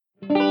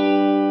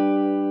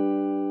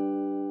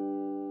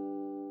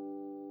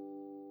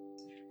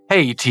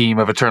Hey, team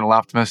of Eternal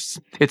Optimists.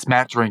 It's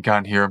Matt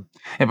Drinkon here.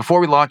 And before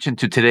we launch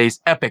into today's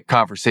epic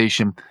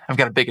conversation, I've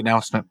got a big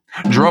announcement.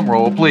 Drum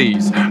roll,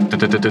 please. My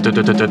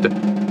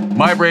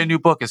brand new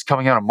book is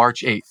coming out on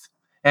March 8th.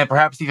 And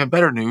perhaps even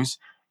better news,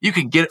 you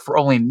can get it for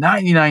only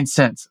 99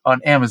 cents on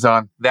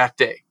Amazon that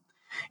day.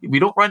 We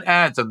don't run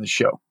ads on this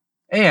show.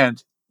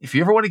 And if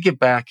you ever want to give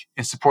back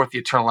and support the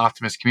Eternal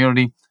Optimist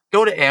community,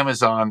 go to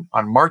Amazon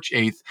on March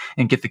 8th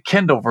and get the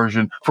Kindle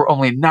version for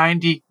only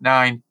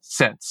 99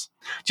 cents.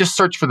 Just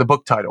search for the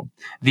book title,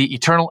 The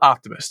Eternal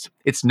Optimist.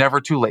 It's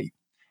never too late.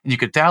 And you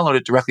can download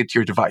it directly to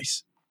your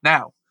device.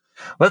 Now,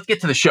 let's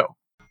get to the show.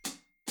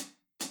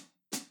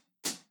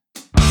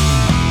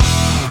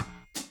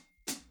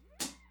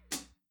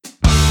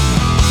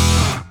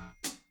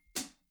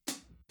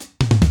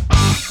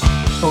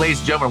 Ladies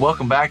and gentlemen,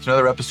 welcome back to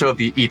another episode of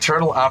the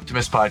Eternal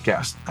Optimist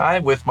podcast.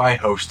 I'm with my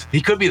host.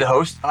 He could be the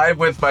host. I'm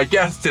with my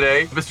guest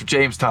today, Mr.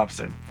 James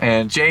Thompson.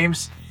 And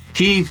James,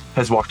 he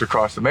has walked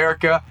across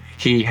America.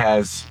 He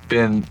has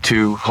been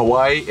to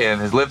Hawaii and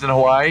has lived in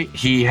Hawaii.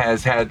 He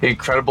has had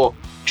incredible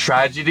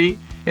tragedy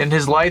in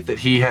his life that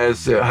he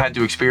has had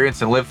to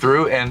experience and live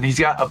through. And he's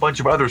got a bunch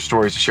of other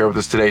stories to share with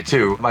us today,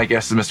 too. My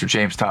guest is Mr.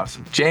 James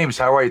Thompson. James,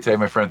 how are you today,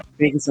 my friend?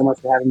 Thank you so much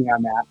for having me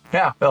on, Matt.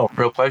 Yeah, well,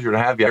 real pleasure to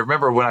have you. I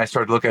remember when I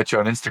started to look at you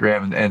on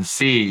Instagram and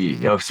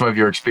see, some of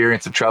your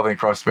experience of traveling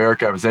across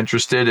America, I was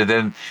interested. And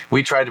then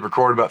we tried to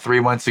record about 3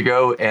 months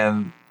ago,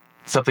 and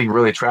something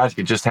really tragic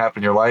had just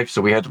happened in your life,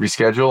 so we had to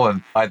reschedule.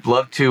 And I'd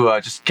love to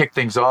just kick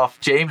things off.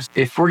 James,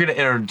 if we're going to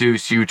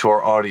introduce you to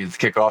our audience,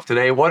 kick off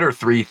today, what are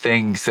 3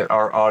 things that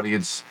our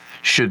audience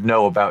should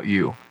know about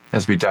you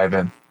as we dive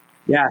in?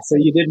 Yeah, so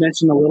you did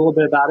mention a little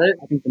bit about it.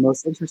 I think the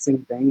most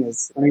interesting thing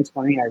is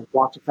 2020, I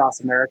walked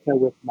across America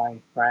with my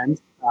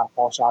friend,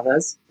 Paul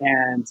Chavez,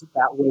 and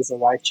that was a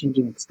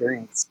life-changing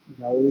experience.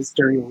 It was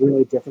during a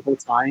really difficult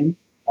time.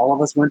 All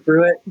of us went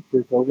through it,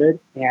 through COVID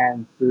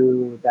and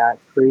through that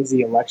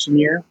crazy election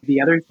year.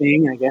 The other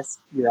thing, I guess,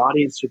 your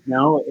audience should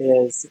know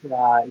is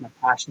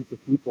passion for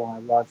people. I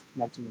love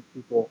connecting with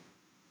people.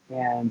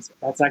 And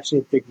that's actually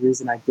a big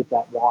reason I did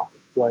that walk,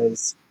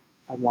 was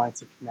I wanted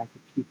to connect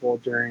with people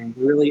during a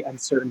really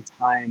uncertain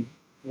time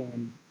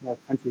in our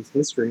country's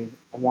history.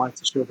 I wanted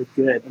to show the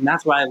good. And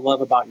that's what I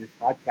love about your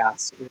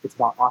podcast. It's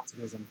about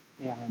optimism.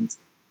 And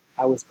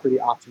I was pretty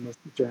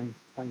optimistic during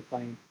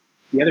 2020.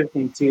 The other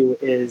thing, too,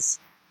 is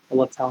I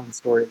love telling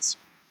stories.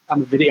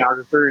 I'm a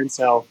videographer, and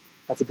so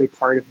that's a big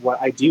part of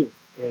what I do,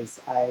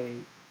 is I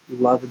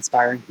love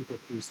inspiring people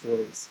through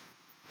stories.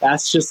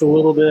 That's just a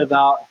little bit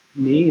about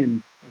me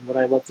and what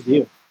I love to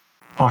do.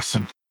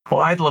 Awesome.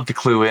 Well, I'd love to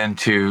clue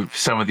into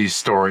some of these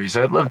stories.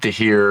 I'd love to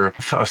hear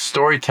a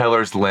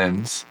storyteller's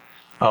lens,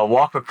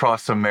 walk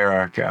across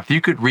America. If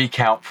you could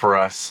recount for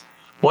us,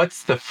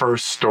 what's the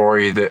first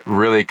story that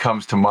really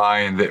comes to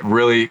mind, that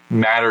really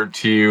mattered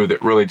to you,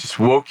 that really just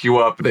woke you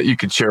up, that you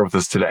could share with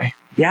us today?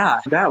 Yeah,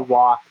 that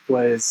walk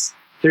there's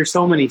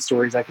so many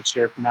stories I could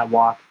share from that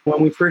walk.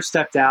 When we first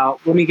stepped out,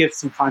 let me give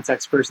some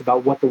context first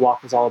about what the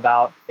walk was all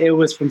about. It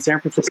was from San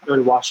Francisco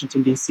to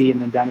Washington, D.C.,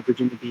 and then down to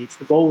Virginia Beach.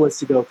 The goal was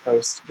to go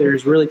coast.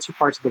 There's really 2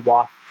 parts of the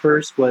walk.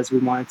 First was we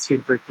wanted to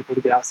encourage people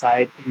to get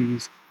outside and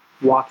use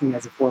walking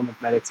as a form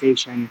of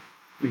meditation,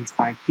 means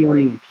find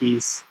healing and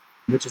peace,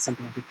 which is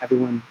something I think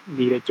everyone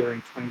needed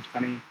during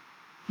 2020.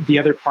 The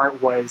other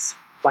part was,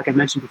 like I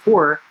mentioned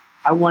before,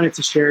 I wanted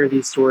to share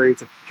these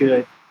stories of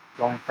good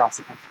going across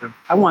the country.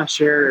 I want to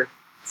share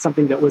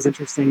something that was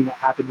interesting that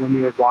happened when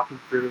we were walking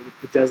through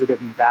the desert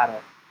of Nevada.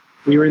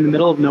 We were in the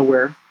middle of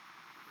nowhere,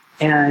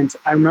 and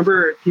I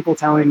remember people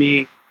telling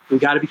me, we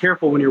got to be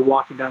careful when you're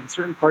walking down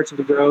certain parts of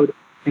the road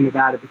in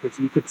Nevada, because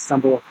you could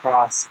stumble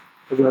across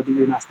the road that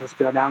you're not supposed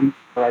to go down,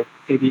 like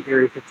maybe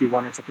Area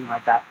 51 or something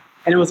like that.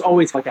 And it was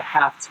always like a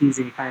half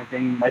teasing kind of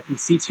thing. If you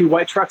see 2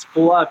 white trucks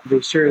pull up, they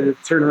sure to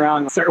turn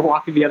around and start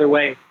walking the other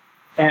way.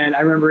 And I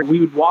remember we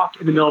would walk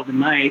in the middle of the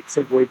night to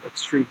avoid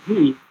extreme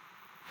heat.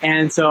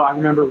 And so I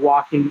remember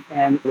walking,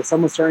 and the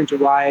sun was starting to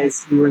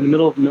rise. We were in the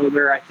middle of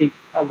nowhere, I think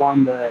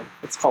along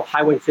it's called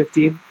Highway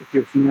 50, if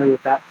you're familiar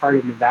with that part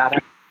of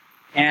Nevada.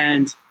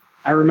 And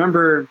I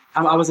remember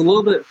I was a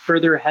little bit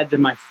further ahead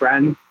than my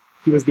friend.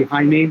 He was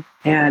behind me,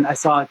 and I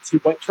saw 2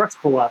 white trucks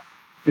pull up.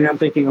 And I'm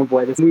thinking, oh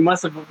boy, we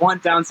must have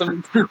went down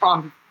some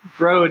wrong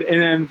road.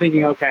 And then I'm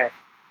thinking, okay,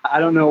 I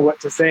don't know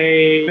what to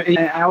say. And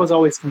I was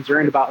always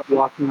concerned about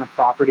walking on a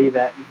property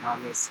that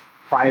was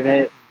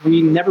private.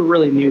 We never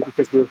really knew,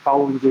 because we were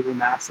following Google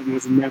Maps, and it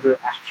was never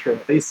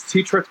accurate. These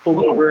 2 trucks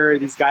pulled over,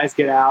 these guys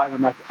get out,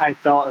 and I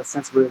felt a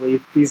sense of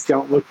relief. These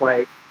don't look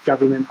like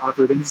government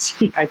operatives.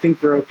 I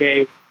think they're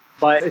okay.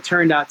 But it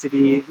turned out to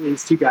be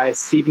these 2 guys,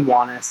 Steve and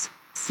Juanis.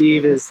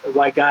 Steve is a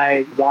white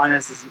guy,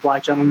 Juanis is a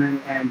black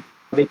gentleman, and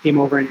they came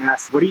over and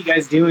asked, what are you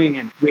guys doing?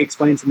 And we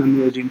explained to them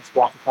we were doing this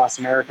walk across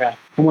America.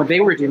 And what they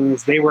were doing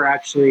is they were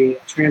actually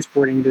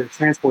transporting their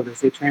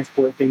transporters. They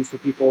transport things for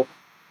people.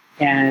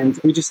 And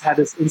we just had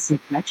this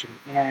instant connection.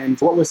 And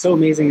what was so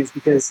amazing is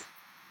because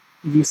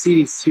you see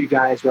these 2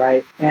 guys,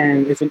 right?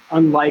 And it's an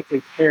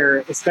unlikely pair,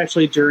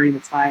 especially during the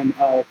time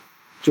of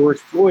George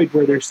Floyd,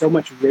 where there's so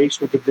much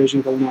racial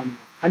division going on in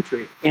the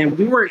country. And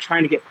we weren't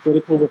trying to get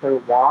political with our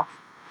walk,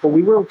 but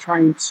we were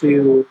trying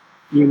to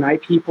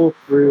unite people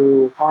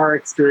through our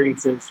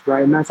experiences,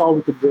 right? And that's all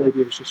we could really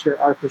do, is just share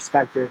our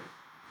perspective.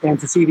 And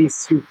to see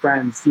these two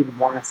friends, Steve and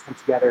Juanis, come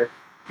together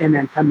and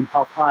then come and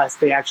help us,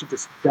 they actually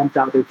just jumped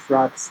out their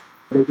trucks.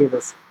 They gave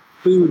us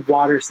food,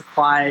 water,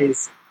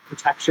 supplies,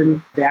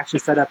 protection. They actually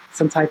set up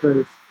some type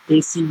of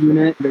AC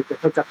unit that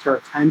hooked up to our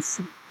tents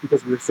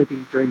because we were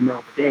sleeping during the middle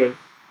of the day.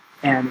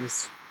 And it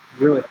was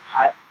really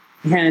hot.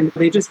 And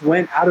they just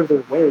went out of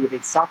their way. They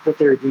stopped what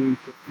they were doing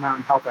to come out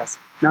and help us.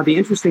 Now, the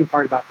interesting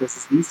part about this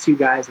is these two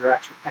guys are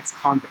actually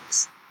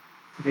ex-convicts.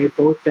 They've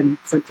both been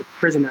sent to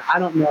prison. I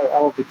don't know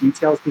all of the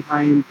details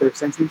behind their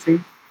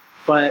sentencing,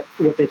 but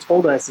what they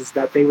told us is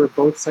that they were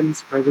both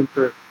sentenced to prison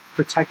for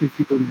protecting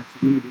people in their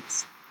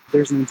communities.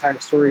 There's an entire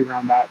story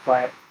around that,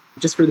 but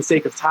just for the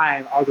sake of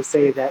time, I'll just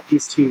say that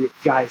these two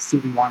guys,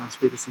 Steve and Juanis,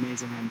 were just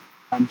amazing, and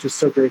I'm just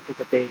so grateful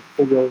that they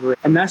pulled over.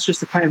 And that's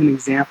just a kind of an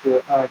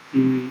example of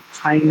the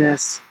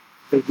kindness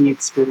that we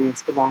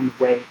experienced along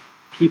the way.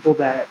 People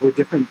that were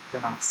different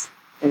than us.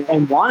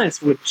 And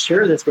Juanis would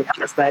share this with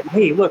us that,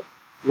 hey, look,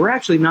 we're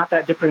actually not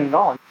that different at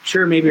all.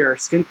 Sure, maybe our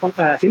skin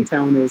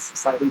tone is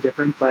slightly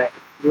different, but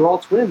we're all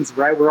twins,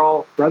 right? We're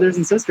all brothers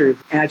and sisters.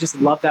 And I just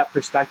love that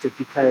perspective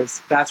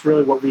because that's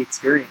really what we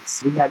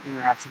experienced. We had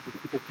interactions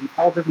with people from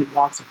all different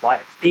walks of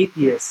life.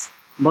 Atheists,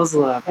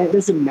 Muslim, and it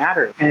doesn't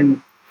matter.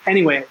 And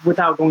anyway,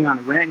 without going on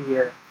a rant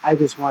here, I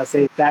just want to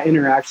say that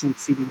interaction with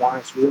Steve and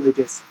Juanis really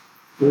just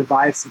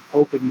revived some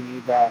hope in me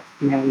that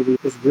humanity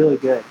is really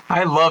good.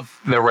 I love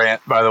the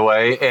rant, by the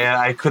way, and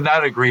I could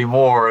not agree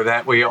more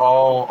that we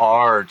all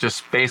are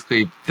just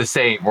basically the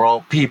same. We're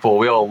all people.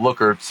 We all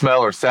look or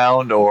smell or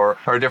sound or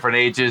are different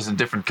ages and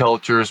different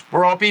cultures.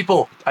 We're all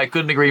people. I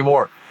couldn't agree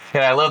more.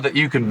 And I love that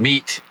you can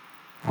meet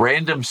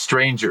random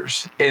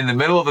strangers in the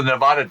middle of the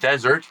Nevada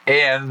desert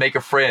and make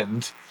a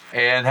friend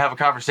and have a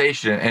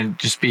conversation and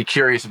just be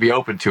curious and be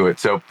open to it.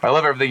 So I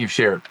love everything you've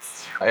shared.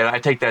 And I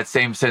take that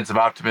same sense of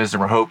optimism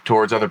or hope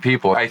towards other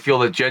people. I feel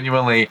that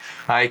genuinely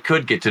I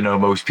could get to know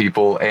most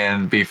people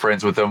and be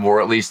friends with them,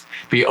 or at least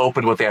be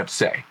open to what they have to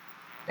say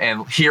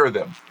and hear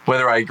them.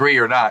 Whether I agree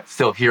or not,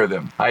 still hear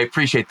them. I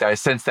appreciate that. I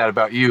sense that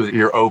about you, that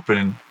you're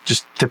open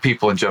just to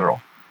people in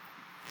general.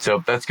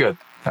 So that's good.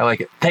 I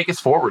like it. Take us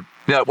forward.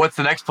 Now, what's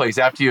the next place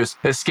after you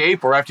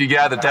escape or after you get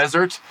out of the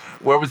desert?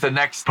 Where was the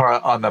next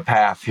part on the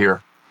path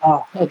here?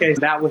 Oh, okay.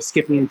 That was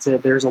skipping into,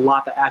 there's a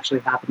lot that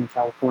actually happened in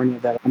California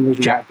that I'm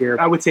leaving out here.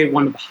 I would say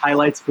one of the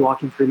highlights of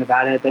walking through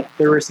Nevada, that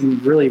there were some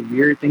really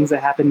weird things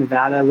that happened in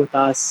Nevada with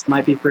us.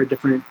 Might be for a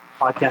different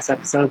podcast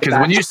episode. Because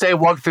when you say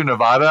walk through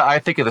Nevada, I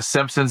think of the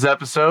Simpsons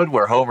episode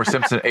where Homer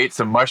Simpson ate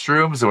some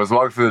mushrooms and was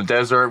walking through the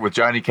desert with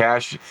Johnny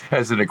Cash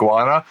as an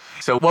iguana.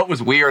 So what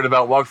was weird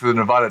about walking through the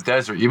Nevada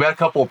desert? You met a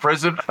couple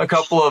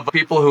of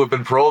people who have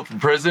been paroled from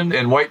prison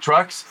in white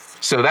trucks.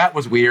 So that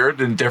was weird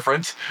and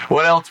different.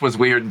 What else was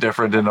weird and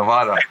different in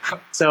Nevada?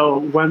 So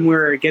when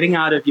we're getting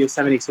out of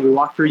Yosemite, so we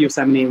walk through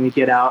Yosemite and we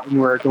get out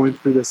and we're going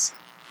through this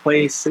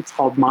place. It's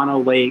called Mono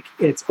Lake.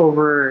 It's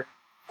over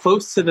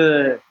close to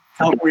the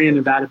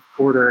California-Nevada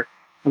border.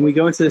 And we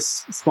go into this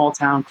small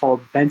town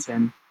called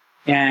Benton.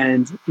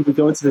 And we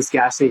go into this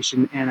gas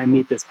station and I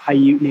meet this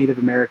Paiute Native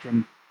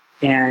American.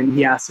 And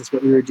he asked us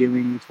what we were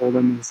doing. We told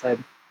him, and he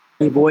said,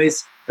 hey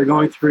boys, they're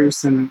going through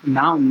some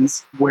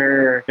mountains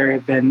where there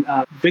have been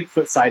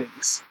Bigfoot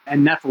sightings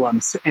and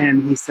Nephilims.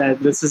 And he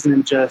said, this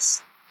isn't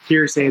just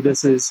hearsay.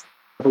 This is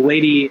the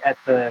lady at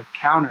the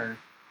counter.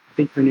 I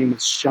think her name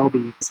is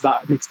Shelby. It's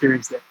about an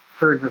experience that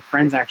her and her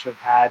friends actually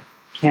had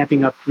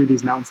camping up through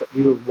these mountains that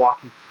we were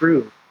walking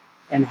through,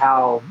 and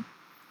how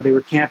they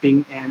were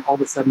camping and all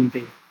of a sudden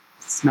they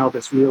smelled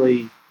this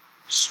really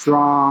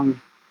strong,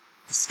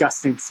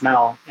 disgusting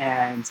smell.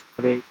 And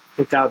they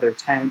looked out of their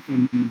tent,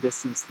 and in the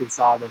distance they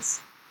saw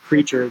this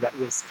creature that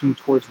was coming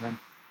towards them.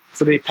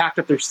 So they packed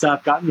up their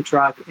stuff, got in the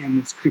truck,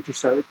 and this creature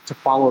started to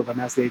follow them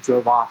as they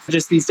drove off.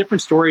 Just these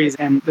different stories,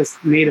 and this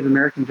Native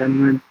American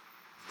gentleman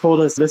told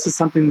us this is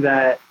something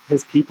that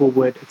his people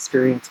would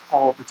experience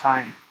all the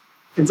time.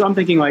 And so I'm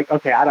thinking like,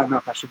 okay, I don't know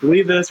if I should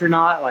believe this or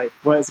not, like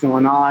what is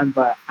going on,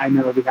 but I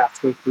know we have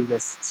to go through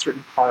this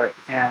certain part.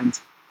 And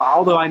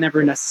although I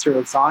never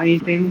necessarily saw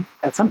anything,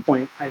 at some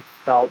point I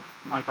felt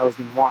like I was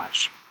being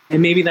watched.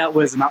 And maybe that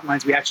was mountain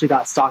lions. We actually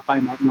got stalked by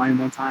a mountain lion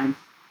one time,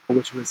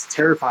 which was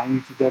terrifying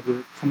if you've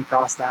ever come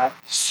across that.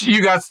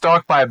 You got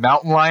stalked by a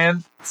mountain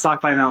lion?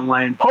 Stalked by a mountain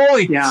lion.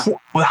 Holy! Yeah.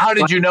 Well, how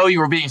did you know you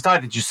were being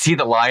stalked? Did you see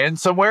the lion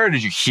somewhere?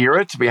 Did you hear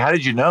it? I mean, how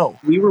did you know?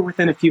 We were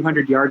within a few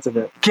hundred yards of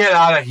it. Get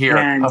out of here.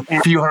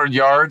 A few hundred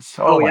yards?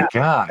 Oh my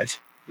God. A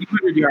few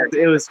hundred yards.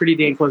 It was pretty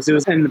dang close. It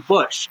was in the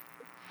bush.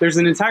 There's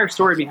an entire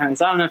story behind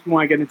this. I don't know if you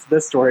want to get into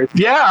this story.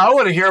 Yeah, I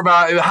want to hear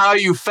about how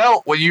you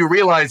felt when you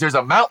realized there's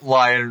a mountain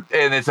lion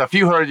and it's a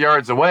few hundred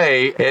yards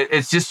away.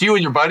 It's just you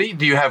and your buddy.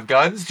 Do you have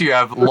guns? Do you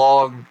have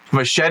long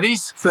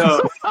machetes?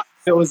 So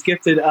it was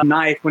gifted a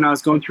knife when I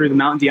was going through the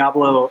Mount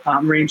Diablo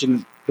range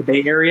in the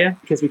Bay Area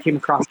because we came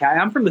across cat.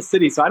 I'm from the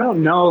city, so I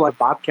don't know like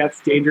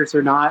bobcat's dangerous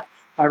or not.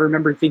 I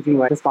remember thinking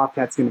like, this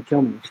bobcat's going to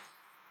kill me.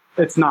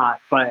 It's not,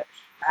 but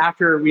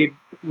after we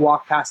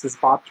walked past this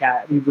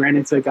bobcat, we ran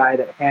into a guy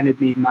that handed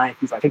me a knife.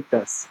 He's like, take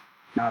this.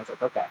 And I was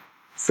like, okay.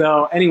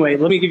 So anyway,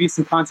 let me give you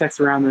some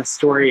context around this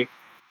story.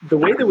 The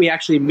way that we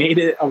actually made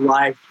it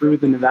alive through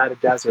the Nevada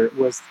desert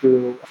was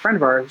through a friend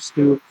of ours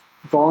who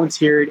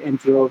volunteered and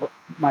drove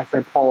my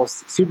friend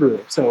Paul's Subaru.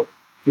 So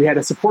we had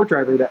a support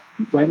driver that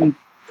went and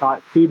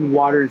got food and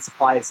water and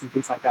supplies and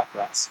things like that for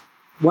us.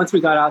 Once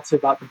we got out to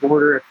about the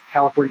border of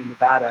California and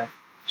Nevada,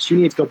 she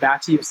needed to go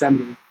back to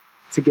Yosemite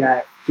to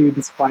get food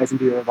and supplies and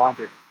do her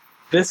laundry.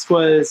 This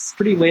was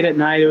pretty late at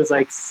night. It was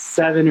like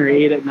 7 or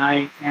 8 at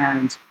night,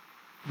 and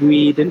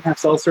we didn't have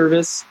cell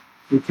service.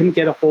 We couldn't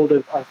get a hold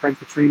of our friend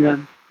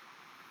Katrina,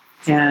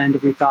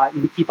 and we thought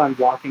we'd keep on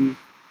walking.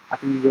 I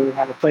think we really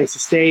had a place to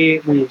stay.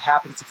 We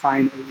happened to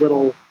find a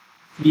little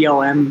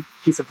BLM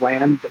piece of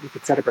land that we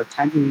could set up our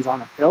tent, and it was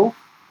on a hill.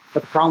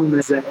 But the problem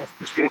is that if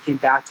Katrina came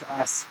back to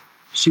us,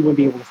 she wouldn't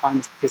be able to find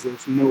us because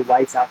there's no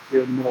lights out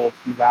here in the middle of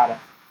Nevada.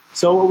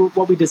 So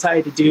what we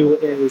decided to do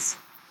is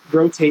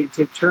rotate,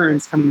 take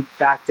turns coming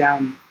back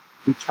down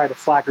and try to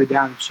flag her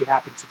down if she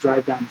happened to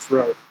drive down this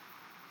road.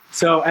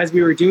 So as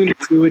we were doing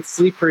it, we would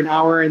sleep for an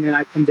hour and then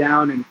I'd come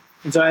down.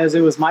 And so as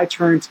it was my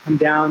turn to come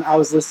down, I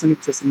was listening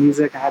to some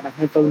music. I had my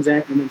headphones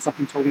in, and then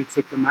something told me to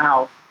take them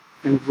out.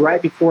 And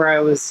right before I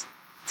was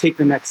take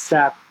the next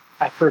step,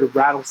 I heard a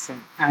rattlesnake.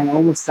 And I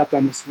almost stepped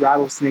on this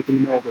rattlesnake in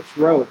the middle of this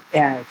road,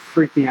 and it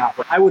freaked me out.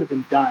 I would have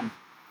been done.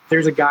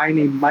 There's a guy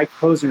named Mike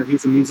Posner.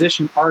 He's a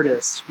musician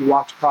artist who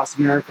walked across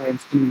America in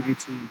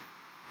 2019.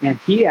 And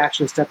he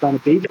actually stepped on a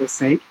baby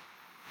snake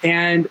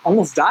and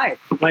almost died.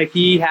 Like,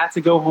 he had to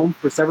go home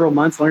for several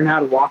months, learn how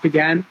to walk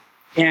again.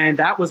 And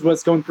that was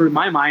what's going through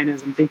my mind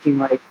as I'm thinking,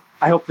 like,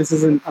 I hope this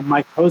isn't a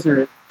Mike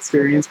Posner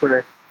experience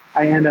where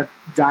I end up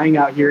dying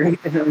out here in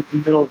the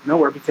middle of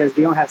nowhere because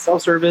we don't have cell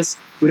service.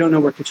 We don't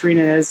know where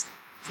Katrina is.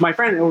 So my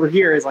friend over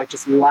here is like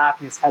just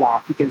laughing his head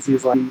off because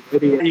he's like,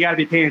 idiot, you got to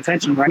be paying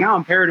attention. Right now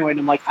I'm paranoid. And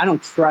I'm like, I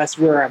don't trust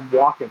where I'm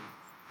walking.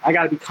 I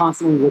got to be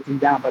constantly looking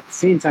down. But at the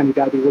same time, you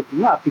got to be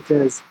looking up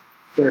because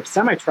there are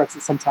semi-trucks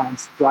that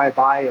sometimes drive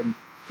by and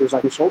there's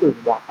like a shoulder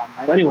to walk on.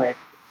 Right? Anyway,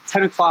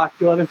 10 o'clock,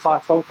 11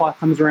 o'clock, 12 o'clock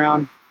comes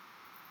around.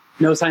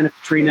 No sign of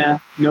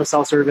Katrina, no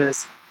cell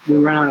service. We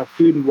run out of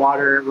food and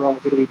water. We're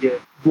like, what do we do?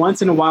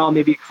 Once in a while,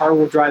 maybe a car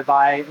will drive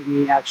by, and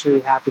we actually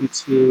happen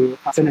to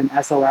send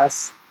an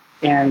SOS.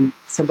 And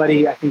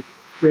somebody, I think,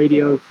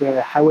 radioed,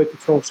 the highway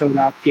patrol showed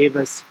up, gave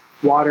us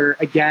water.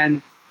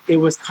 Again, it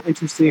was an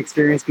interesting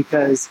experience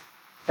because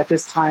at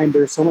this time,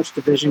 there's so much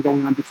division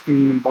going on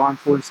between law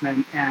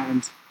enforcement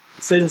and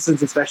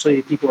citizens,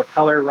 especially people of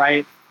color,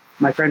 right?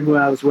 My friend who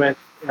I was with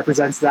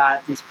represents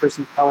that, he's a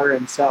person of color.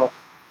 And so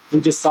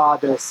we just saw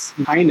this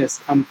kindness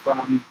come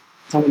from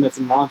someone that's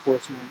in law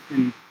enforcement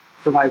and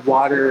provide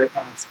water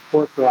and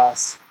support for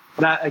us.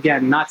 That,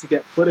 again, not to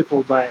get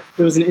political, but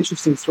it was an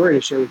interesting story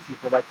to share with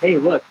people. Like, hey,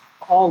 look,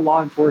 all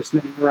law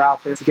enforcement are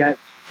out there to get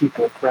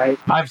people, right?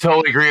 I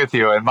totally agree with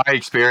you. And my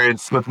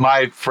experience with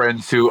my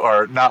friends who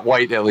are not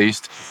white, at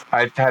least,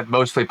 I've had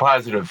mostly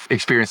positive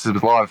experiences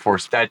with law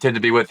enforcement. I tend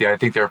to be with you. I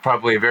think there are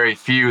probably very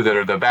few that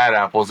are the bad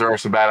apples. There are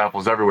some bad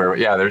apples everywhere. But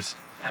yeah, there's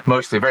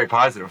mostly very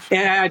positive.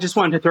 And I just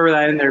wanted to throw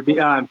that in there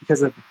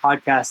because of the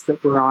podcast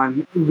that we're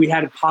on. We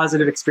had a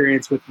positive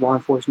experience with law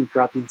enforcement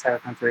throughout the entire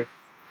country.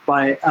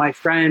 But my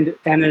friend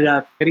ended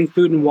up getting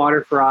food and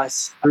water for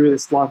us through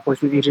this law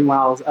enforcement agent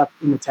while I was up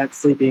in the tent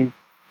sleeping.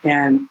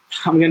 And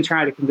I'm going to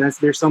try to condense.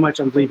 There's so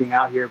much I'm leaving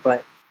out here. But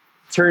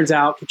it turns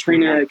out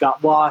Katrina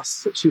got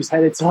lost. She was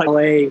headed to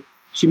LA.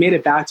 She made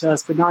it back to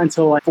us, but not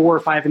until like 4 or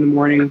 5 in the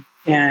morning.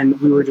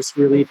 And we were just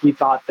relieved. We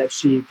thought that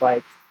she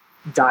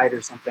died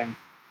or something.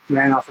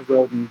 Ran off the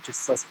road and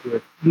just slept through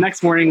it. The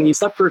next morning, we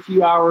slept for a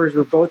few hours.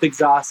 We're both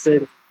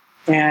exhausted.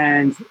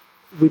 And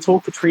we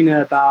told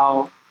Katrina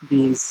about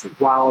these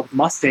wild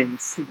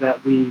Mustangs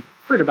that we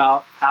heard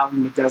about out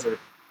in the desert.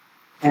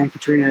 And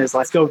Katrina is like,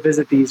 let's go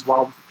visit these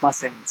wild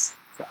Mustangs.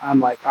 So I'm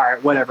like, all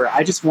right, whatever.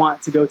 I just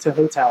want to go to a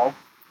hotel.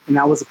 And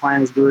that was the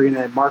plan, is we were going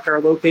to mark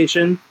our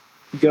location,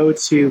 go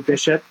to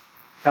Bishop,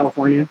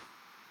 California,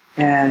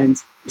 and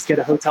just get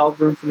a hotel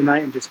room for the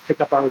night and just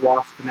pick up our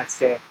walk the next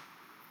day.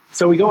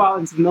 So we go out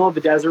into the middle of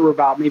the desert. We're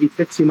about maybe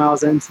 15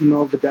 miles into the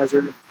middle of the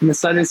desert. And the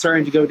sun is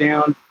starting to go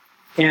down.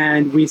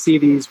 And we see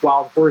these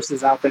wild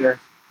horses out there.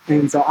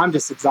 And so I'm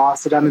just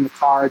exhausted. I'm in the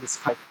car, just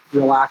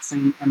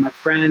relaxing. And my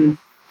friend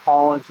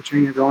Paul and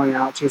Katrina are going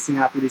out, chasing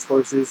after these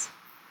horses.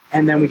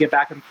 And then we get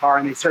back in the car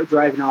and they start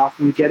driving off.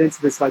 And we get into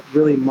this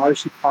really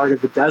marshy part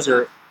of the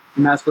desert.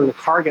 And that's where the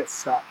car gets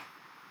stuck.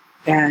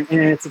 And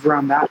it's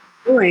around that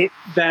point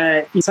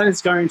that the sun is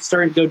starting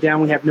to go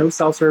down. We have no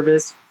cell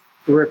service.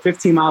 We're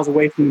 15 miles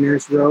away from the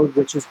nearest road,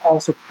 which is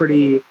also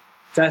pretty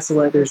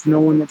desolate. There's no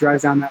one that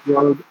drives down that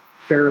road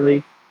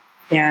fairly.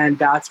 And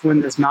that's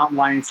when this mountain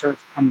lion starts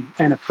to come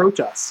and approach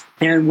us.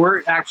 And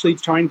we're actually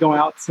trying to go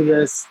out to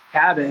this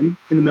cabin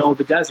in the middle of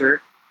the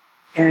desert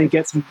and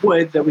get some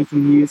wood that we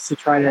can use to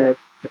try to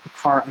get the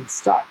car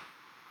unstuck.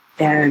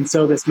 And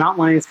so this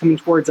mountain lion is coming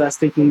towards us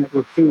thinking that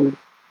we're food.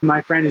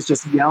 My friend is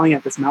just yelling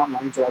at this mountain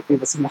lion to like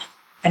leave us alone.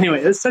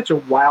 Anyway, it was such a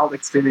wild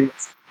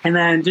experience. And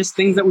then just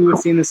things that we would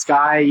see in the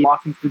sky,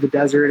 walking through the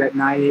desert at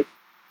night,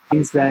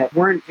 things that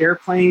weren't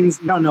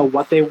airplanes. You don't know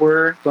what they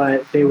were,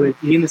 but they would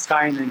be in the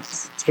sky and then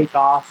just take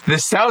off.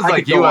 This sounds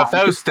like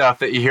UFO stuff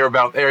that you hear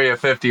about Area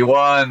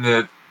 51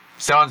 that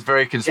sounds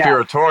very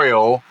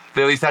conspiratorial.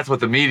 At least that's what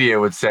the media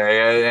would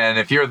say. And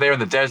if you're there in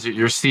the desert,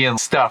 you're seeing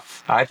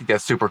stuff. I think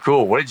that's super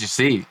cool. What did you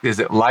see? Is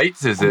it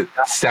lights? Is it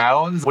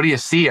sounds? What do you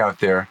see out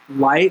there?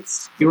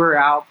 Lights. We were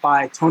out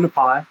by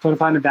Tonopah,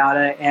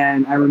 Nevada.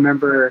 And I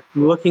remember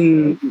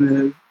looking in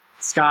the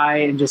sky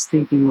and just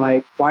thinking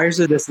like, why is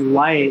there this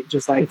light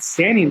just like it's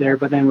standing there,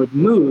 but then would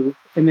move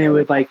and then it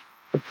would like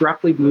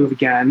abruptly move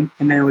again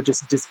and then it would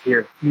just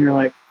disappear. And you're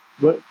like,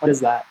 what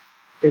is that?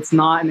 It's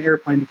not an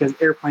airplane because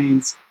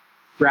airplanes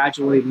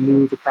gradually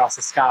move across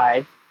the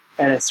sky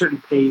at a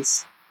certain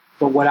pace.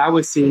 But what I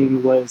was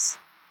seeing was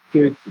it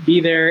would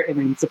be there and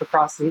then zip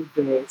across the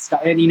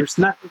sky. And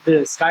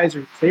the skies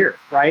are clear,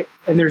 right?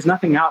 And there's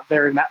nothing out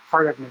there in that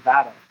part of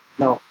Nevada.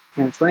 No.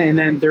 And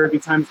then there would be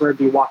times where I'd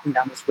be walking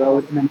down this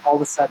road and then all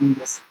of a sudden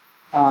this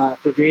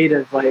brigade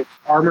of like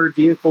armored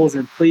vehicles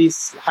and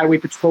police, highway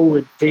patrol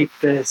would take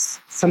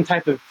some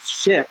type of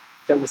ship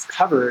that was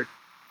covered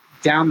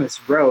down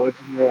this road.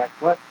 And you're like,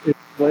 what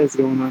is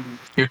going on here?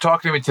 You're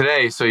talking to me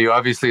today, so you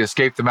obviously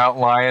escaped the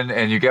mountain lion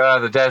and you got out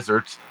of the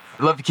desert.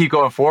 I'd love to keep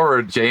going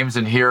forward, James,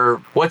 and hear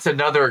what's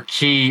another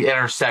key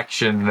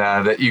intersection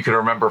that you can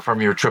remember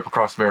from your trip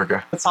across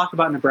America. Let's talk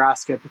about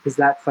Nebraska, because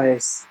that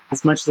place,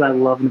 as much as I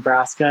love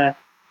Nebraska,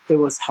 it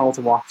was hell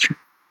to walk through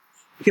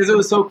because it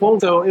was so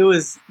cold. So it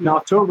was in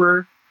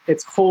October.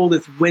 It's cold.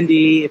 It's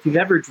windy. If you've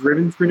ever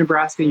driven through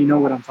Nebraska, you know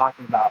what I'm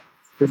talking about.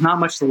 There's not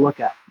much to look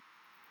at.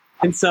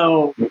 And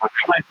so my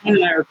friend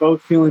and I are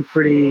both feeling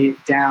pretty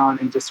down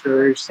and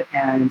discouraged.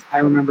 And I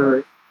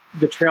remember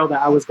the trail that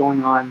I was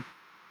going on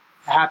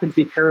happened to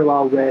be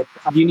parallel with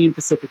Union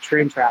Pacific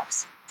train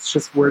tracks. It's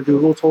just where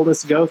Google told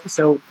us to go.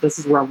 So this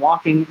is where I'm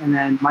walking. And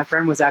then my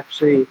friend was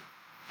actually,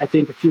 I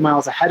think, a few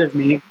miles ahead of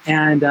me.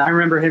 And I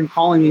remember him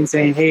calling me and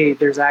saying, hey,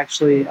 there's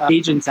actually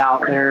agents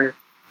out there.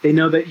 They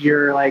know that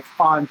you're like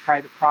on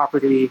private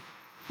property.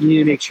 You need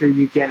to make sure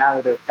you get out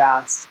of there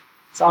fast.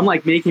 So I'm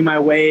like making my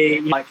way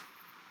like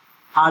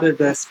out of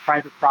this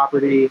private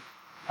property,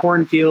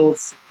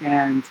 cornfields,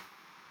 and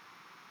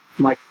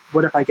I'm like,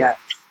 what if I get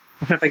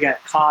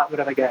caught? What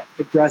if I get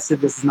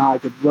aggressive? This is not a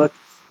good look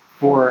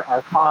for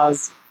our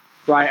cause,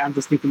 right? I'm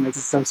just thinking this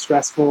is so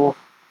stressful.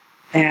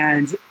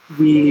 And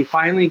we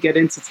finally get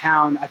into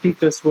town. I think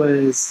this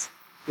was,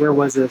 where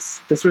was this?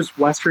 This was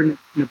Western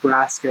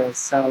Nebraska.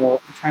 So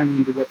I'm trying to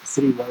remember what the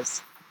city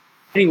was.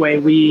 Anyway,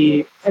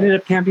 we ended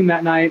up camping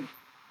that night.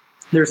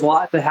 There's a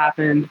lot that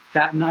happened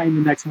that night and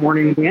the next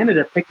morning. We ended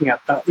up picking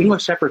up an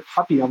English Shepherd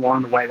puppy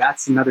along the way.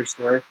 That's another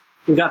story.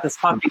 We got this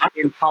puppy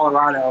in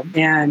Colorado,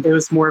 and it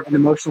was more of an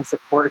emotional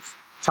support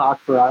talk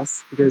for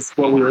us because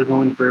what we were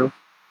going through.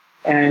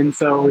 And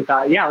so we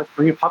thought, yeah, let's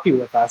bring a puppy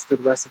with us for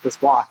the rest of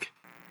this walk.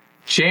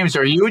 James,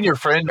 are you and your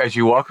friend, as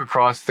you walk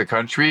across the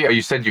country,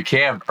 you said you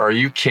camp, are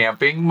you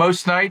camping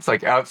most nights,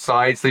 like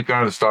outside, sleeping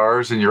under the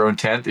stars in your own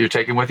tent that you're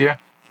taking with you?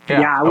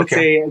 Yeah, I would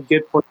say a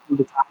good portion of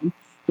the time.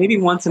 Maybe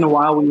once in a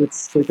while we would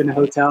sleep in a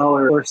hotel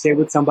or stay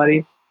with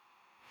somebody.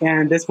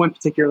 And this one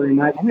particular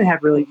night, I didn't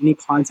have really any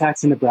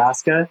contacts in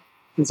Nebraska.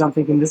 And so I'm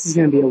thinking this is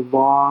going to be a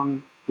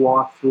long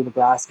walk through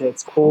Nebraska.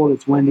 It's cold,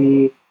 it's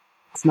windy.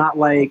 It's not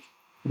like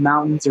the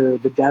mountains or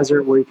the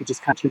desert where you could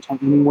just kind of your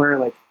tent anywhere.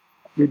 Like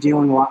you're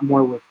dealing a lot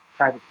more with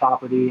private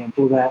property and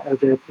people that are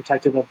very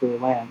protective of their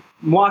land.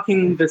 I'm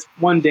walking this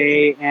one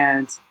day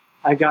and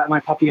I got my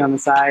puppy on the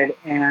side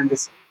and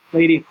this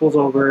lady pulls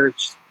over.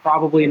 She's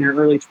probably in her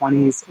early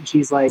 20s. And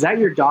she's like, is that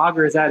your dog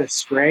or is that a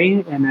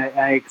stray? And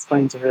I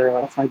explained to her,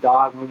 that's my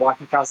dog. And we're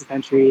walking across the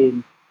country.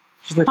 And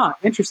she's like, huh,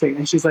 interesting.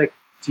 And she's like,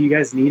 do you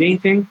guys need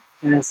anything?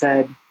 And I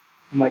said,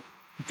 I'm like,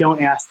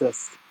 don't ask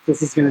this.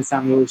 This is going to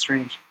sound really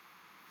strange.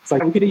 It's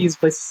like, we could use a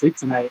place to sleep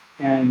tonight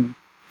and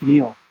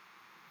meal.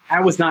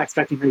 I was not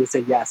expecting her to say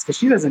yes because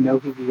she doesn't know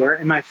who we were.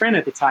 And my friend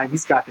at the time,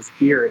 he's got this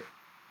beard.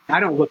 I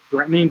don't look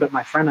threatening, but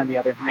my friend on the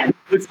other hand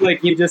looks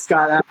like you just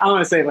got out, I don't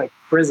want to say like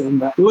prison,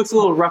 but he looks a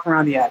little rough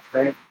around the edge,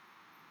 right?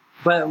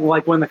 But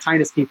like one of the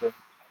kindest people.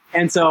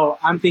 And so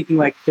I'm thinking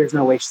like, there's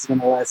no way she's going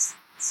to let us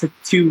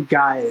two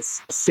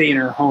guys stay in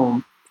her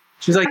home.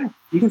 She's like,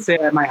 you can stay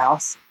at my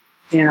house.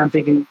 And I'm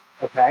thinking,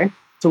 okay.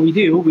 So we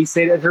do. We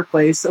stayed at her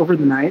place over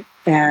the night.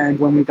 And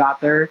when we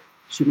got there,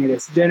 she made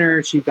us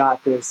dinner. She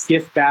got this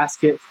gift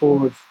basket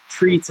full of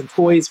treats and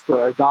toys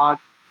for our dog.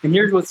 And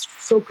here's what's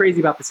so crazy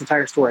about this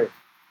entire story.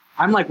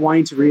 I'm like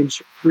wanting to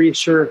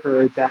reassure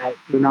her that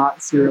we're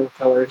not serial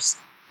killers,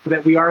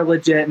 that we are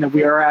legit and that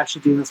we are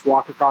actually doing this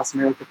walk across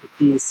America for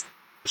peace.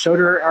 Showed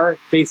her our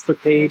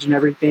Facebook page and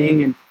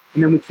everything. And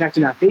then we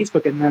connected on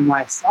Facebook. And then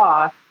I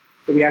saw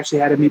that we actually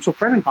had a mutual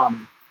friend in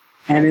common.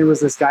 And it was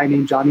this guy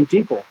named Johnny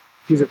Dinkle.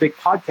 He's a big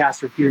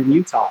podcaster here in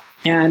Utah.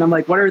 And I'm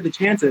like, what are the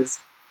chances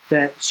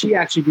that she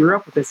actually grew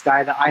up with this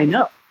guy that I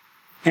know?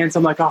 And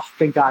so I'm like, oh,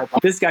 thank God,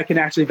 this guy can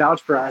actually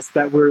vouch for us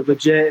that we're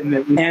legit.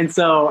 And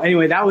so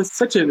anyway, that was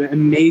such an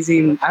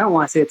amazing, I don't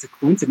want to say it's a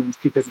coincidence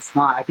because it's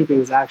not. I think it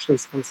was actually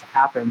supposed to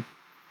happen.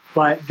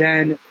 But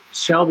then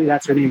Shelby,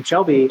 that's her name,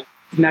 Shelby,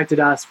 connected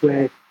us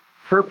with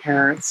her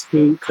parents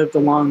who lived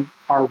along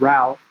our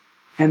route.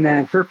 And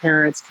then her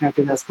parents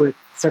connected us with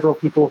several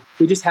people.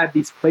 We just had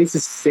these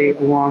places to stay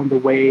along the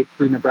way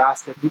through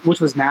Nebraska,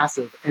 which was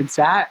massive. And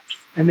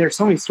there's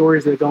so many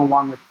stories that go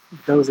along with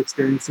those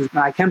experiences. And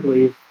I can't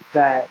believe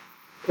that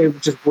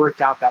it just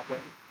worked out that way.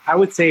 I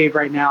would say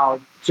right now,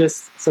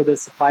 just so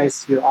this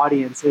applies to your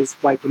audience, is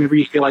like whenever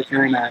you feel like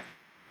you're in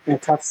a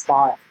tough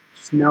spot,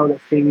 just know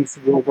that things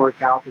will work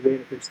out the way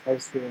that they're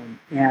supposed to.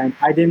 And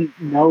I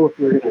didn't know if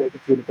we were going to make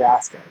it through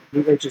Nebraska.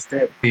 It just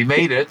did. You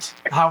made it.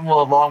 How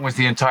long was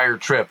the entire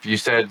trip? You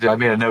said, I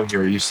made a note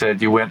here, you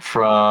said you went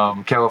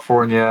from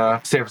California,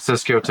 San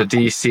Francisco to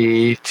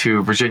DC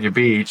to Virginia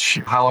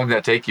Beach. How long did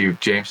that take you,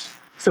 James?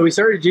 So we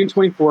started June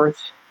 24th.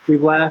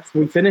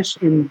 We finished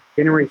in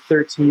January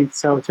 13th.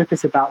 So it took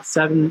us about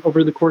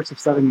over the course of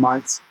 7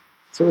 months.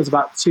 So it was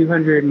about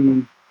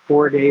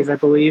 204 days, I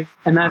believe.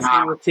 And that's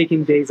with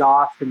taking days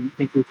off. And I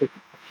think we took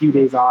a few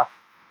days off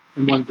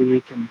in 1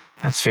 week. And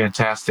that's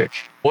fantastic.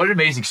 What an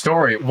amazing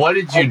story. What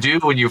did you do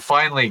when you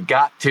finally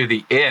got to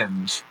the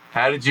end?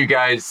 How did you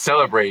guys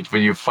celebrate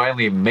when you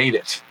finally made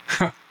it?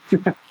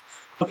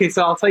 Okay,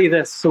 so I'll tell you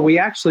this. So we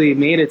actually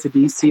made it to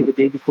DC the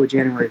day before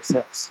January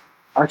 6th.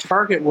 Our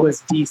target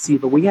was DC,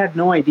 but we had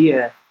no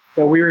idea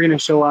that we were going to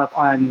show up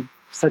on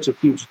such a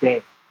huge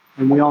day.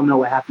 And we all know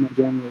what happened on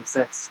January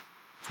 6th,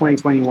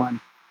 2021.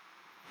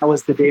 That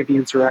was the day of the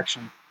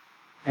insurrection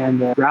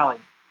and the rally.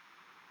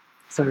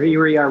 So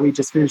here we are. We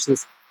just finished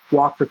this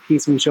walk for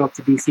peace and we show up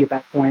to DC at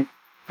that point.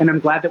 And I'm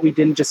glad that we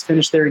didn't just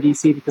finish there in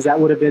DC because that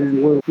would have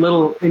been a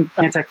little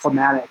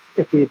anticlimactic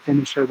if we had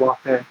finished our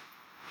walk there.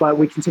 But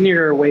we continued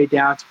our way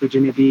down to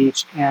Virginia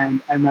Beach.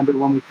 And I remember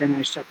when we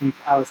finished, I think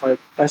I was like,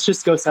 let's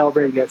just go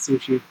celebrate and get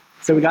sushi.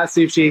 So we got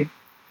sushi.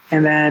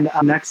 And then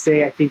next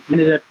day, I think we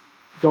ended up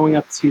going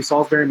up to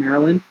Salisbury,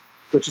 Maryland,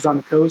 which is on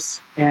the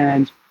coast.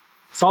 And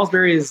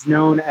Salisbury is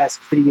known as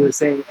City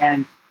USA.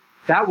 And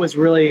that was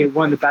really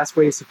one of the best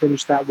ways to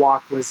finish that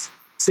walk was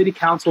City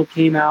Council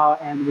came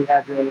out and we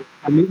had the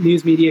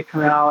news media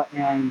come out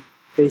and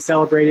they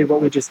celebrated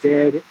what we just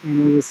did.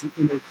 And it was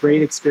a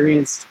great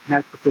experience to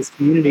connect with this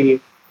community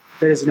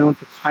that is known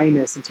for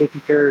kindness and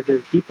taking care of their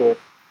people.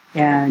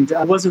 And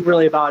it wasn't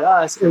really about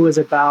us. It was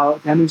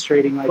about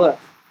demonstrating, like, look,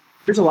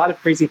 there's a lot of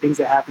crazy things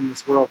that happen in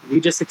this world. We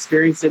just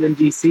experienced it in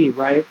DC,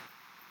 right?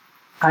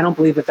 I don't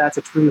believe that that's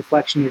a true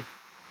reflection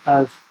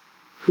of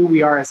who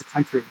we are as a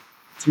country.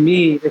 To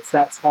me, it's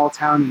that small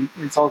town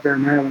in Salisbury,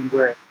 Maryland,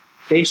 where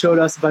they showed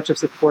us a bunch of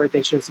support.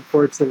 They showed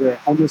support to the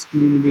homeless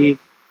community.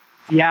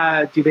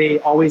 Yeah, do they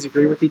always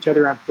agree with each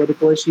other on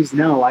political issues?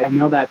 No, I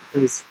know that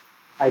because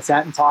I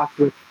sat and talked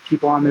with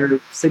people on their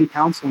city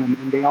council,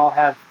 and they all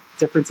have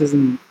differences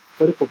in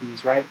political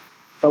views, right?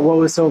 But what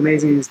was so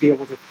amazing is to be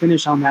able to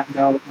finish on that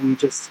note and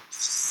just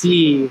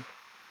see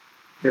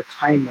their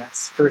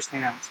kindness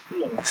firsthand.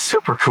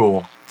 Super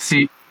cool.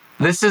 See,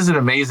 this is an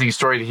amazing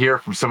story to hear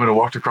from someone who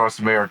walked across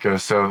America.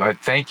 So I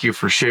thank you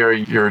for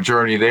sharing your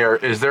journey there.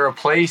 Is there a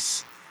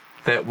place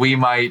that we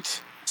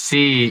might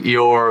see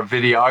your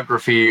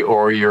videography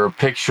or your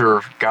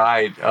picture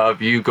guide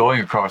of you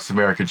going across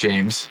America,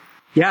 James?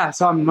 Yeah,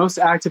 so I'm most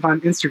active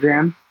on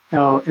Instagram.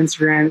 So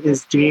Instagram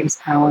is James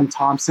Allen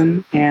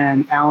Thompson,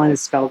 and Allen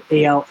is spelled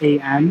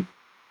ALAN.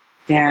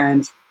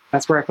 And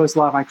that's where I post a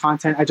lot of my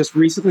content. I just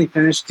recently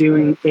finished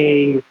doing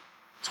a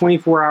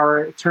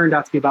 24-hour, it turned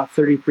out to be about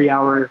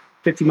 33-hour,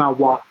 50-mile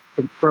walk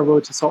from Provo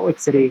to Salt Lake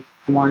City.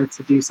 I wanted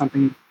to do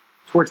something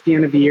towards the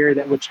end of the year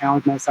that would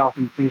challenge myself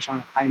and finish on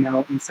a high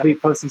note. And so we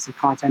posted some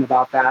content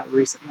about that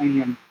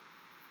recently. And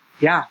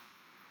yeah,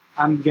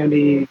 I'm going to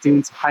be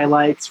doing some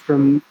highlights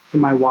from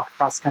my walk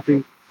across the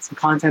country, some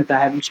content that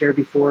I haven't shared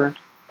before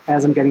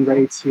as I'm getting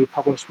ready to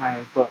publish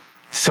my book.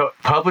 So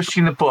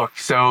publishing the book.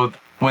 So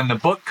when the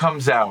book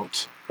comes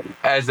out,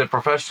 as a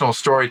professional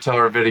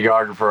storyteller and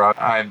videographer,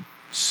 I'm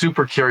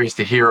super curious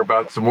to hear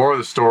about some more of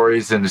the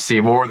stories and to see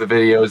more of the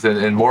videos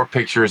and more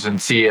pictures and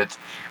see it.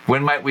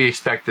 When might we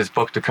expect this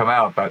book to come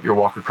out about your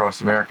walk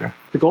across America?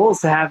 The goal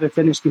is to have it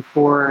finished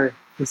before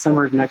the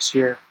summer of next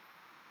year.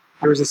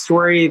 There was a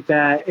story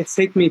that it's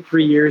taken me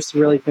 3 years to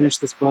really finish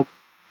this book,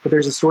 but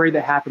there's a story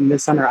that happened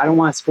this summer. I don't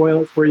want to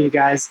spoil it for you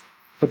guys,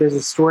 but there's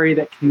a story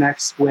that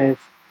connects with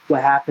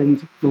what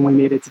happened when we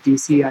made it to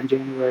DC on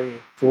January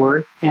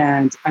 4th.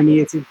 And I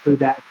needed to include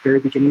that at the very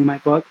beginning of my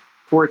book,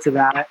 forward to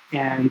that,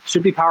 and it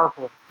should be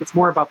powerful. It's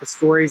more about the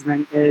stories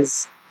than it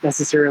is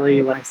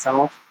necessarily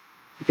myself,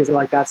 because I feel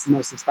like that's the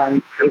most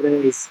inspiring part of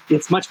it.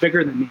 It's much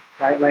bigger than me,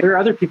 right? Like there are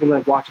other people that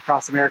have walked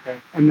across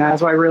America, and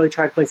that's what I really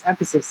try to place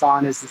emphasis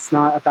on. Is it's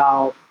not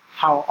about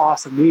how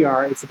awesome we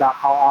are; it's about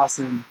how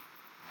awesome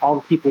all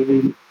the people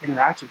we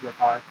interacted with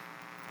are.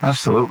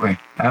 Absolutely.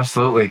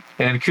 Absolutely.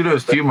 And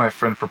kudos to you, my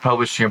friend, for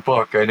publishing a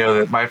book. I know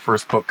that my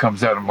first book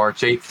comes out on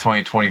March 8th,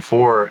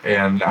 2024,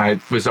 and I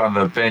was on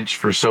the bench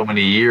for so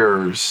many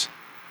years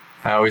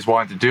I always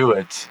wanted to do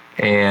it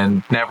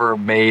and never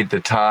made the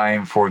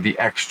time for the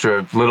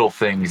extra little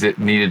things that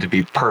needed to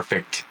be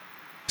perfect.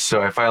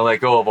 So I finally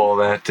let go of all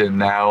that, and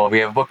now we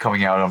have a book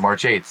coming out on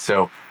March 8th.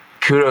 So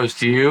kudos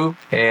to you,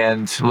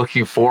 and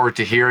looking forward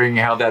to hearing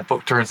how that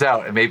book turns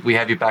out. And maybe we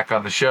have you back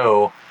on the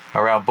show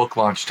around book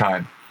launch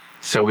time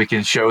so we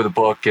can show the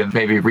book and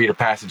maybe read a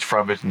passage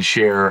from it and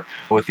share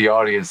with the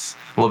audience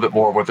a little bit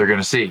more of what they're going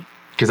to see.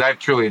 Because I've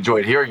truly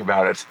enjoyed hearing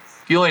about it.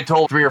 You only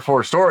told 3 or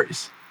 4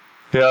 stories.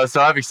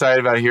 So I'm excited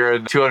about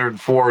hearing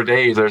 204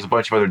 days. There's a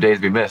bunch of other days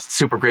we missed.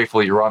 Super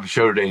grateful you're on the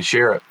show today to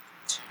share it.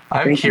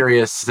 I'm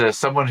curious, as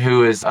someone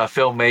who is a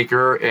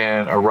filmmaker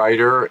and a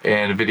writer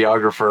and a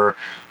videographer,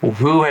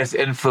 who has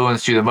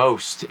influenced you the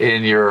most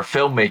in your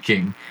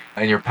filmmaking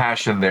and your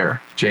passion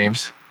there,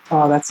 James?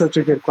 Oh, that's such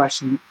a good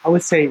question. I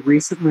would say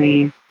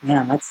recently,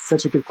 man, that's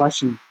such a good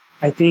question.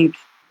 I think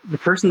the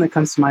person that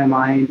comes to my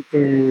mind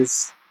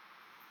is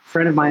a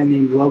friend of mine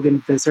named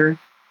Logan Visser.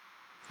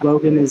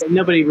 Logan is,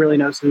 nobody really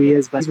knows who he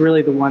is, but he's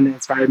really the one that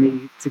inspired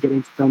me to get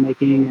into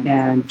filmmaking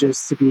and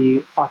just to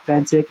be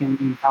authentic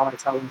in how I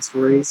tell my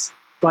stories.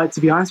 But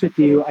to be honest with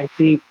you, I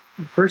think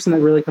the person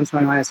that really comes to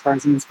my mind as far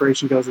as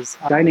inspiration goes is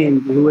a guy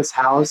named Lewis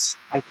Howes.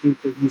 I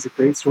think that he's a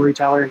great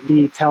storyteller.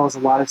 He tells a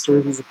lot of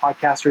stories. He's a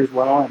podcaster as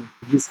well, and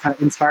he's kind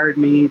of inspired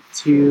me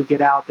to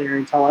get out there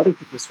and tell other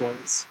people's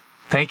stories.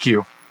 Thank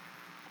you.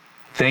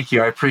 Thank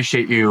you. I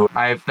appreciate you.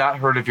 I have not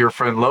heard of your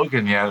friend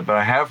Logan yet, but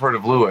I have heard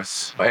of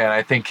Lewis. And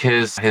I think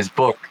his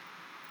book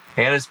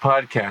and his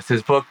podcast,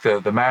 his book,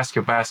 The Mask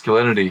of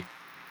Masculinity,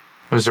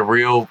 was a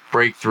real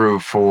breakthrough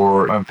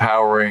for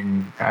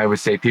empowering, I would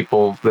say,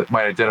 people that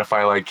might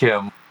identify like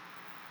him.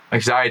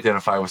 Because I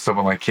identify with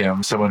someone like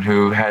him, someone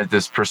who had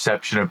this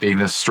perception of being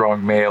this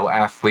strong male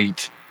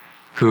athlete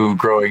who,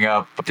 growing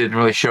up, didn't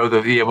really show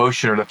the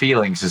emotion or the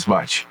feelings as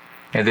much.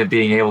 And then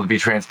being able to be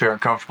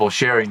transparent, comfortable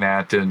sharing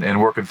that and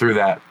working through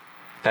that,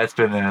 that's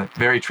been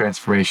very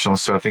transformational.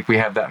 So I think we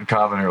have that in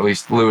common, or at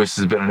least Lewis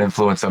has been an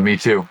influence on me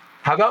too.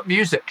 How about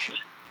music?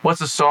 What's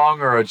a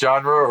song or a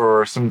genre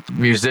or some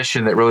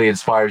musician that really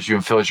inspires you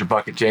and fills your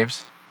bucket,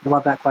 James? I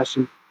love that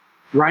question.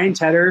 Ryan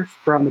Tedder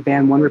from the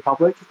band One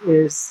Republic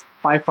is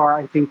by far,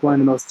 I think, one of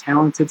the most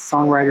talented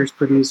songwriters,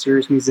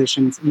 producers,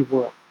 musicians in the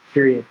world,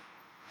 period.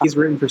 He's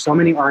written for so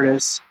many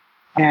artists,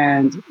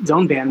 and his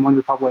own band, One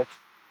Republic,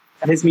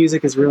 his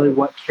music is really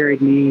what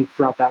carried me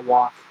throughout that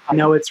walk. I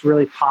know it's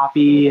really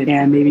poppy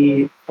and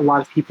maybe a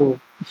lot of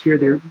people hear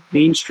their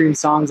mainstream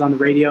songs on the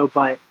radio,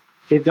 but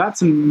they've got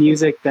some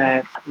music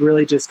that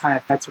really just kind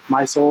of fits with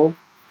my soul.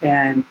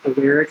 And the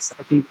lyrics,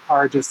 I think,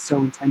 are just so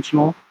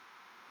intentional.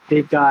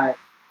 They've got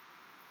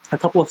a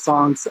couple of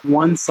songs.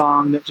 One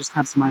song that just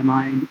comes to my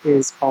mind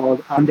is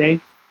called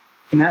Monday.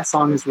 And that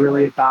song is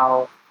really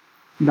about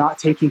not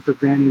taking for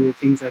granted the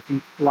things I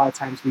think a lot of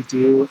times we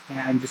do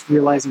and just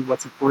realizing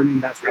what's important,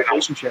 and that's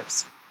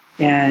relationships.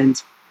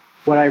 And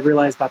what I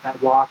realized about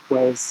that walk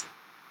was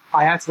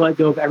I had to let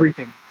go of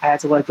everything. I had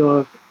to let go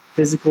of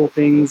physical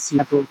things,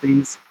 mental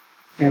things,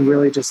 and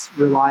really just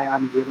rely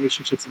on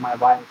relationships in my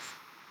life.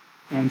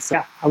 And so,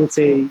 yeah, I would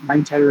say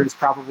Ryan Tedder is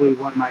probably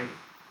one of my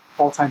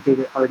all-time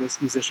favorite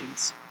artists,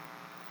 musicians.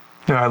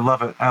 No, I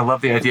love it. I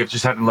love the idea of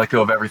just having to let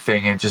go of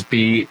everything and just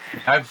be,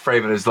 I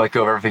frame it as let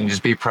go of everything,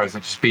 just be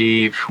present, just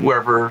be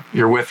whoever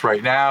you're with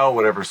right now,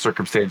 whatever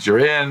circumstance you're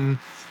in,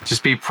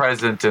 just be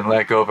present and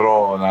let go of it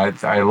all.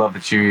 And I love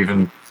that you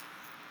even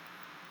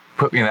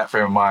put me in that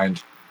frame of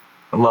mind.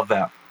 I love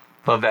that.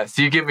 Love that.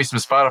 So you give me some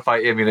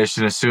Spotify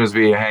ammunition as soon as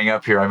we hang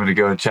up here. I'm going to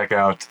go and check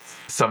out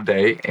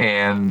someday.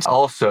 And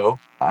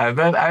also, I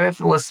haven't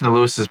listened to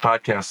Lewis's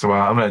podcast in a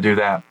while. I'm going to do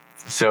that.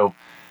 So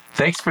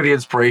thanks for the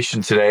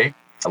inspiration today.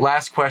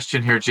 Last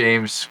question here,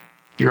 James.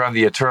 You're on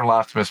the Eternal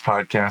Optimist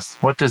podcast.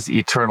 What does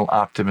Eternal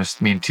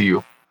Optimist mean to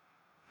you?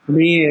 For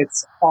me,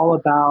 it's all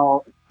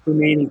about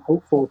remaining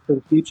hopeful for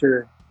the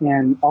future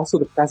and also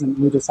the present.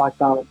 We just talked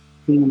about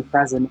being in the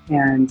present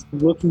and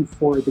looking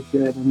for the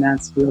good. And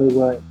that's really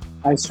what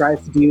I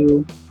strive to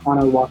do on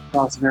our walk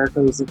across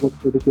America, is look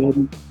for the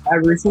good. I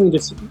recently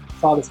just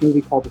saw this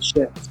movie called The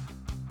Shift.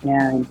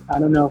 And I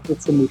don't know if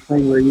it's going to be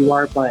playing where you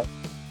are, but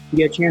you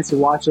get a chance to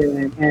watch it.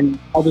 And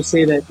I'll just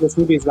say that this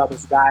movie is about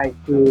this guy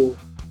who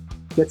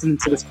gets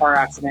into this car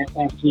accident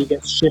and he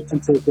gets shifted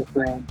into a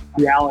different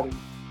reality.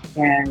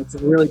 And it's a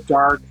really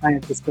dark kind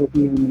of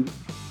dystopian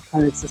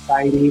kind of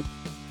society.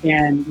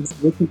 And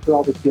he's looking for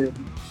all the good.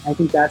 I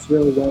think that's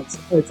really what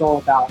it's all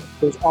about.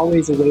 There's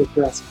always a way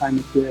for us to find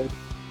the good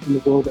in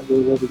the world that we're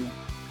living in.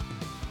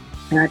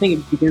 And I think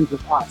it begins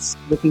with us,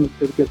 looking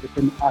for the good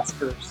within us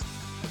first.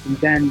 And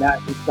then that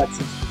reflects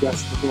into the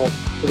rest of the world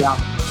around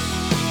us.